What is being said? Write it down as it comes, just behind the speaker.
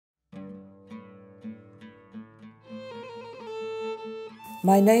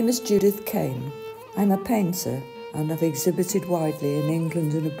My name is Judith Cain. I'm a painter and have exhibited widely in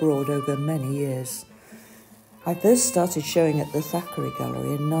England and abroad over many years. I first started showing at the Thackeray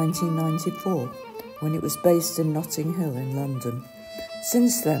Gallery in 1994 when it was based in Notting Hill in London.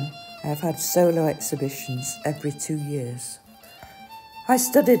 Since then, I have had solo exhibitions every 2 years. I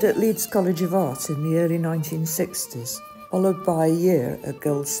studied at Leeds College of Art in the early 1960s, followed by a year at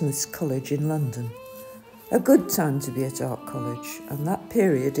Goldsmiths College in London. A good time to be at art college, and that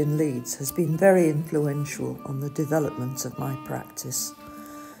period in Leeds has been very influential on the development of my practice.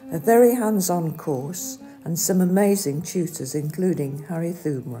 A very hands-on course and some amazing tutors including Harry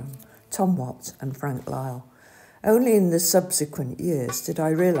Thumram, Tom Watt and Frank Lyle. Only in the subsequent years did I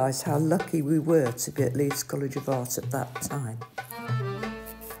realise how lucky we were to be at Leeds College of Art at that time.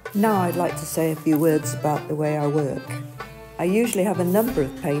 Now I'd like to say a few words about the way I work. I usually have a number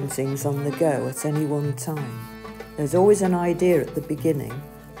of paintings on the go at any one time. There's always an idea at the beginning,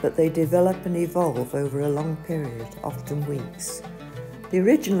 but they develop and evolve over a long period, often weeks. The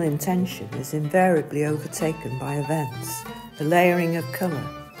original intention is invariably overtaken by events, the layering of colour,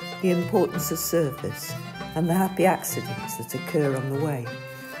 the importance of surface, and the happy accidents that occur on the way.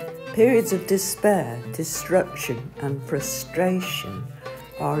 Periods of despair, destruction, and frustration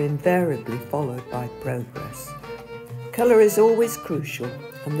are invariably followed by progress. Colour is always crucial,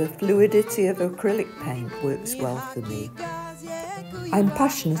 and the fluidity of acrylic paint works well for me. I'm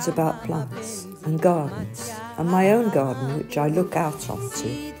passionate about plants and gardens, and my own garden, which I look out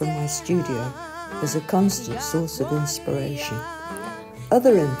onto from my studio, is a constant source of inspiration.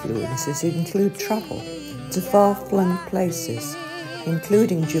 Other influences include travel to far-flung places,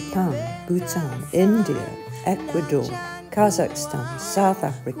 including Japan, Bhutan, India, Ecuador, Kazakhstan, South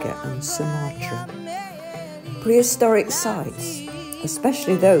Africa and Sumatra. Prehistoric sites,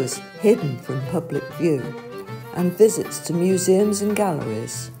 especially those hidden from public view, and visits to museums and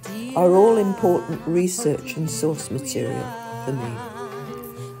galleries are all important research and source material for me.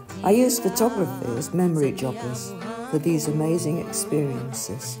 I use photography as memory joggers for these amazing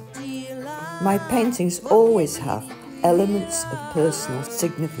experiences. My paintings always have elements of personal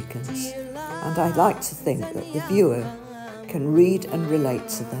significance, and I like to think that the viewer can read and relate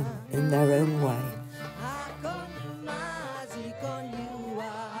to them in their own way.